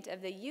recipient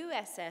of the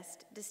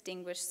USS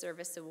Distinguished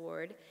Service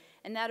Award,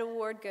 and that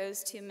award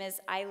goes to Ms.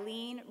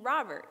 Eileen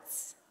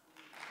Roberts.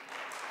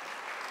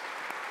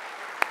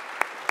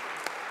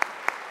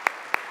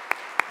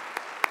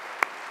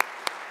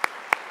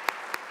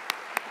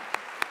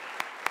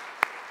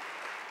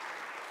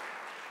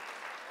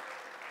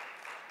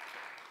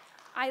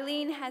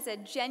 Eileen has a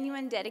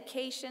genuine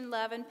dedication,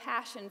 love, and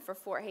passion for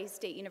Fort Hays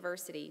State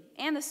University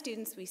and the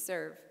students we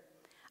serve.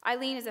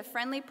 Eileen is a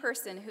friendly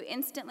person who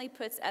instantly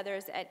puts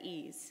others at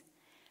ease.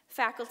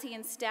 Faculty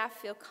and staff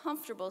feel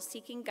comfortable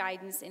seeking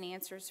guidance and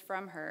answers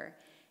from her.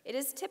 It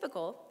is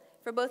typical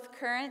for both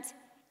current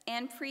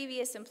and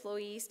previous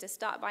employees to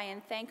stop by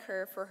and thank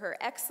her for her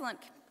excellent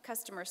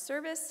customer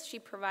service she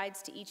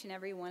provides to each and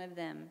every one of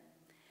them.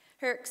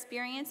 Her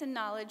experience and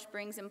knowledge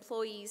brings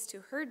employees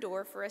to her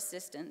door for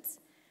assistance,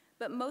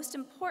 but most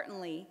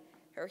importantly,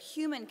 her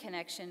human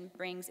connection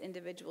brings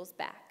individuals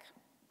back.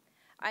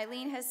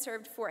 Eileen has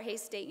served Fort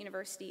Hays State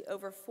University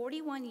over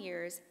 41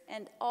 years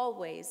and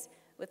always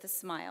with a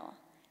smile.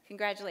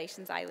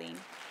 Congratulations, Eileen.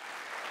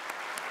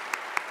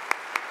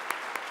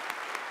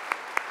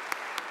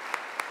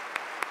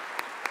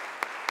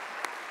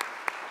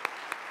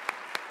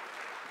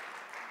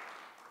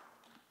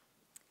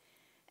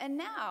 And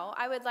now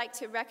I would like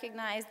to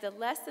recognize the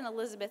Les and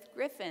Elizabeth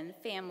Griffin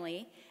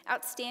family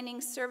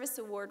Outstanding Service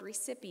Award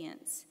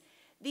recipients.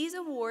 These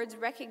awards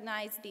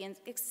recognize the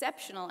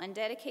exceptional and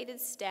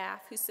dedicated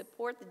staff who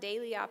support the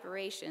daily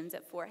operations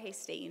at Fort Hays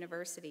State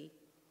University.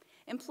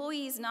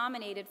 Employees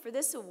nominated for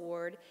this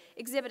award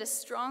exhibit a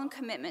strong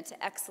commitment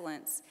to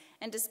excellence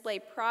and display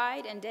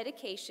pride and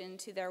dedication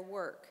to their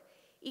work.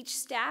 Each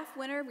staff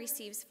winner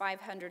receives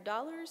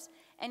 $500,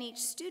 and each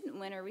student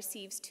winner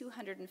receives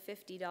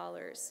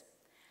 $250.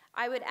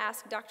 I would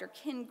ask Dr.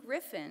 Ken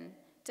Griffin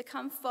to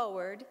come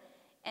forward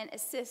and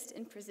assist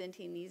in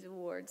presenting these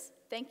awards.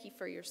 Thank you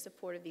for your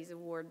support of these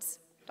awards,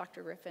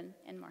 Dr. Griffin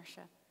and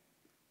Marcia.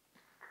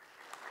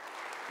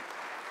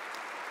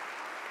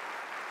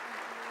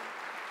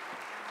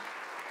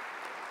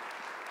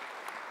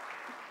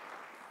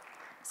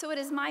 So it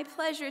is my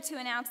pleasure to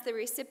announce the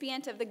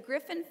recipient of the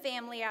Griffin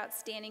Family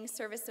Outstanding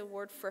Service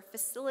Award for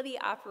Facility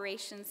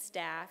Operations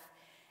Staff,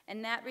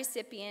 and that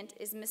recipient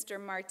is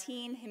Mr.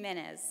 Martin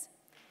Jimenez.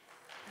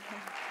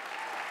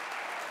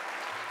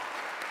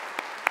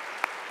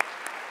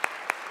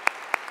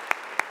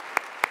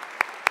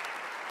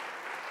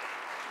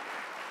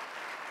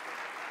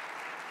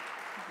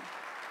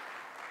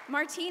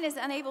 Martin is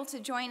unable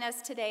to join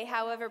us today.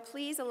 However,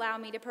 please allow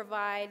me to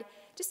provide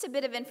just a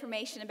bit of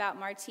information about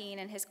Martin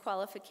and his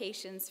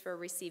qualifications for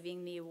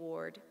receiving the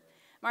award.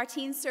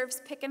 Martin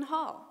serves Picken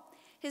Hall.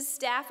 His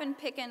staff in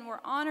Picken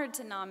were honored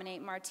to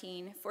nominate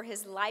Martin for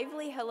his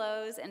lively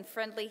hellos and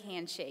friendly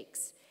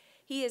handshakes.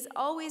 He is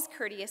always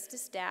courteous to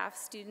staff,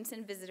 students,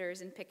 and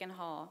visitors in Picken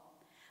Hall.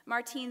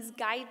 Martin's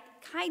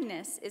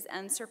kindness is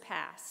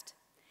unsurpassed.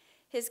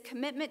 His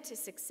commitment to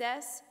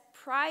success,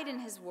 pride in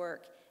his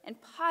work, and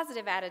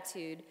positive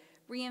attitude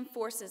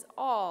reinforces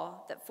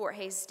all that Fort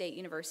Hays State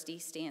University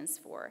stands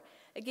for.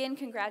 Again,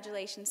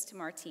 congratulations to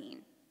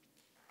Martin.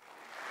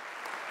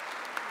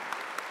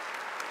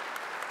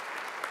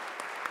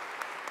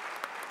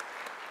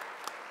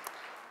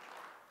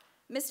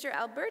 Mr.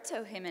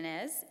 Alberto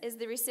Jimenez is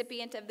the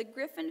recipient of the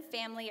Griffin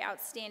Family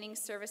Outstanding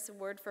Service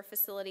Award for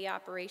Facility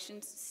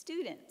Operations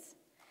Students.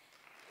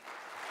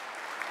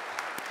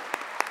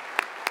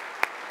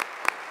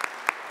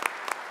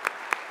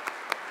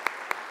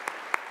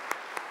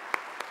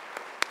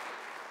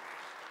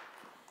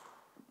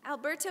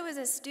 Alberto is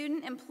a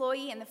student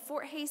employee in the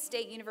Fort Hays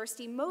State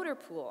University motor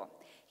pool.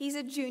 He's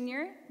a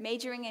junior,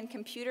 majoring in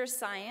computer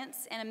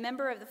science, and a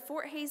member of the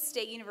Fort Hays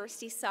State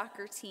University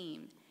soccer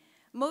team.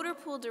 Motor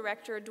pool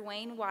director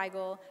Dwayne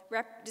Weigel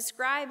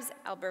describes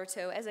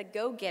Alberto as a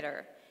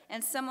go-getter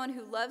and someone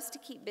who loves to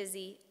keep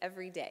busy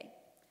every day.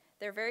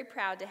 They're very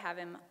proud to have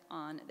him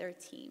on their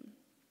team.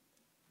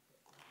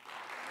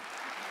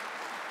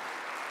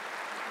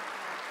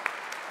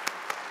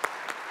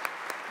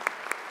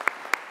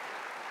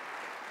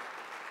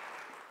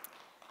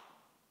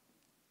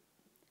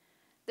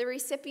 The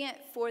recipient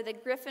for the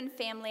Griffin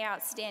Family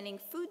Outstanding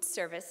Food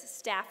Service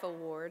Staff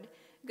Award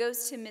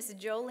goes to Ms.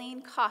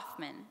 Jolene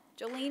Kaufman.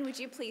 Jolene, would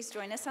you please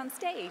join us on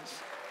stage?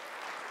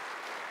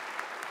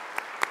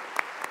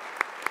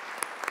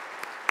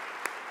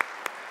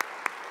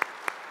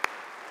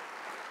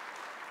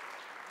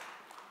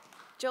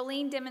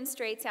 Jolene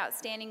demonstrates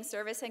outstanding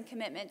service and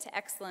commitment to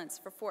excellence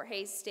for Fort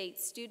Hays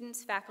State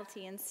students,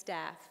 faculty, and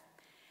staff.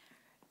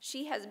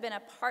 She has been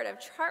a part of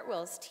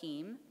Chartwell's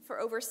team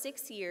for over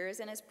 6 years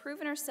and has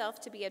proven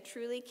herself to be a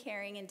truly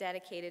caring and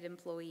dedicated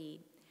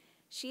employee.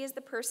 She is the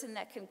person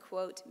that can,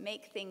 quote,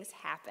 make things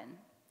happen,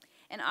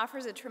 and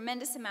offers a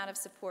tremendous amount of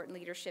support and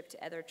leadership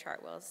to other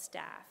Chartwell's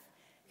staff.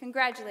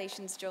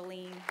 Congratulations,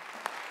 Jolene.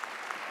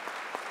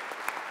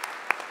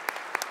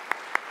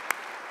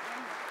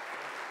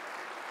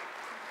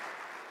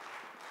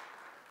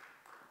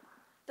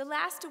 The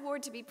last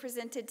award to be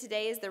presented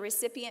today is the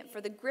recipient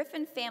for the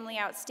Griffin Family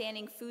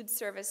Outstanding Food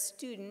Service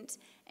Student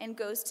and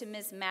goes to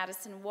Ms.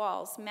 Madison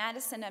Walls.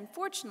 Madison,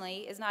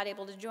 unfortunately, is not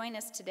able to join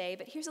us today,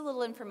 but here's a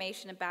little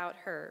information about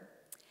her.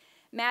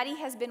 Maddie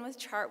has been with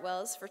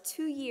Chartwell's for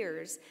 2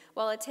 years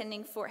while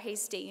attending Fort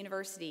Hays State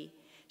University.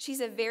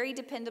 She's a very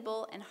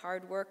dependable and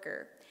hard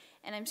worker,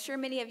 and I'm sure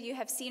many of you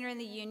have seen her in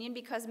the union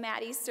because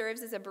Maddie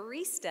serves as a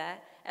barista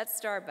at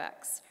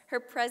Starbucks.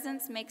 Her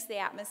presence makes the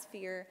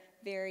atmosphere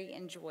very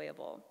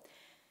enjoyable.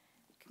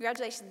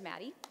 Congratulations,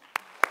 Maddie.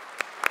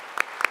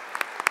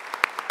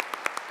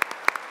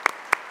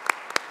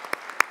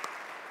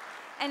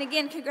 And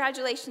again,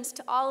 congratulations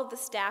to all of the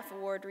staff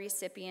award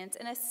recipients,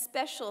 and a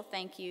special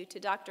thank you to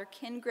Dr.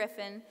 Ken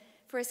Griffin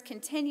for his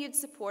continued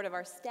support of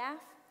our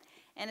staff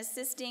and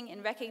assisting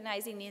in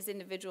recognizing these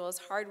individuals'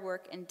 hard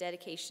work and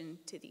dedication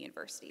to the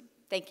university.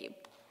 Thank you.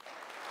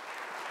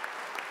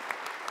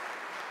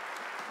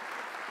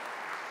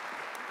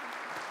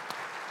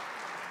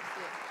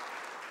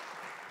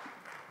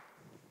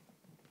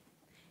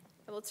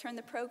 I will turn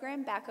the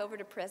program back over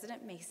to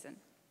President Mason.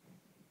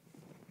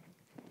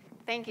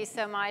 Thank you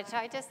so much.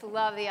 I just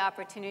love the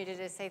opportunity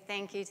to say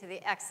thank you to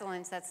the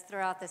excellence that's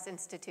throughout this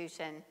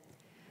institution.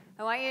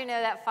 I want you to know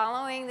that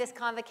following this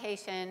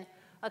convocation,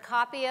 a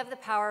copy of the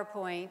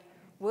PowerPoint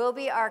will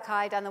be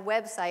archived on the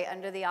website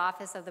under the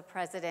Office of the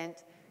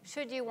President,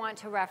 should you want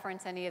to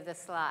reference any of the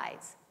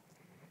slides.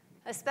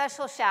 A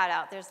special shout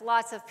out. There's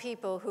lots of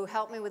people who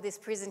helped me with this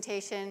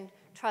presentation.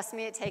 Trust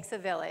me, it takes a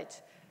village.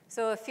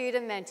 So a few to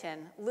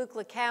mention: Luke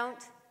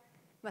LeCount,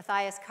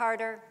 Matthias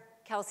Carter,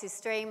 Kelsey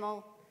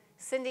Stramel,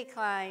 Cindy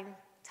Klein,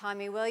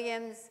 Tommy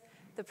Williams,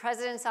 the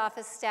President's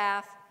Office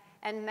staff,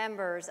 and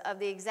members of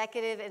the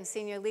executive and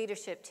senior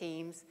leadership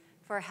teams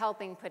for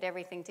helping put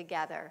everything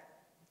together.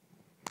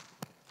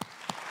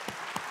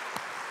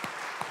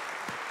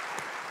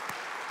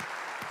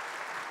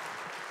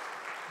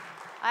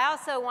 I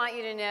also want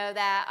you to know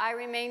that I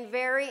remain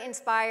very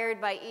inspired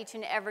by each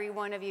and every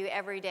one of you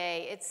every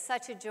day. It's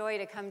such a joy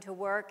to come to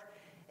work.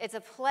 It's a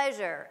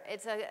pleasure,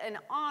 it's an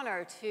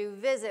honor to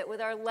visit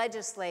with our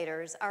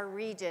legislators, our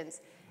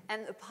regents,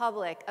 and the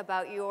public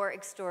about your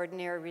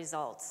extraordinary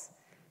results.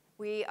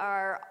 We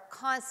are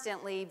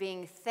constantly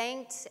being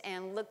thanked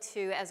and looked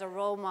to as a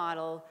role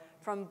model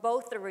from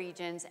both the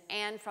regions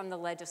and from the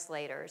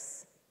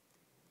legislators.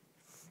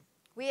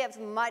 We have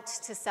much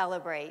to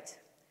celebrate.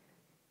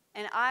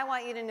 And I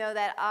want you to know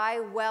that I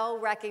well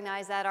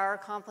recognize that our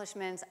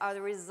accomplishments are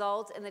the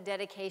result and the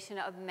dedication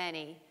of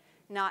many,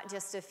 not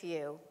just a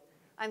few.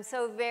 I'm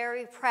so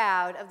very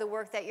proud of the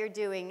work that you're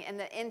doing and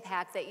the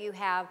impact that you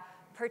have,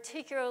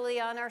 particularly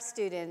on our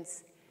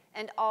students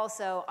and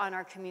also on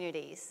our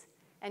communities.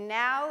 And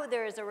now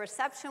there is a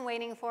reception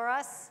waiting for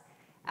us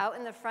out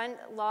in the front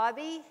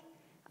lobby.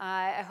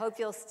 I hope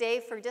you'll stay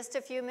for just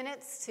a few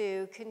minutes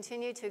to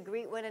continue to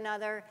greet one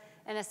another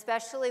and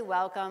especially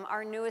welcome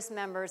our newest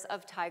members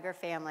of Tiger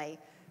family.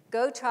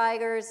 Go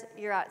Tigers,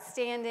 you're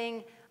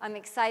outstanding. I'm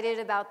excited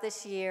about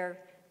this year.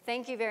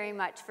 Thank you very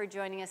much for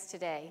joining us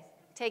today.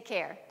 Take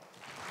care.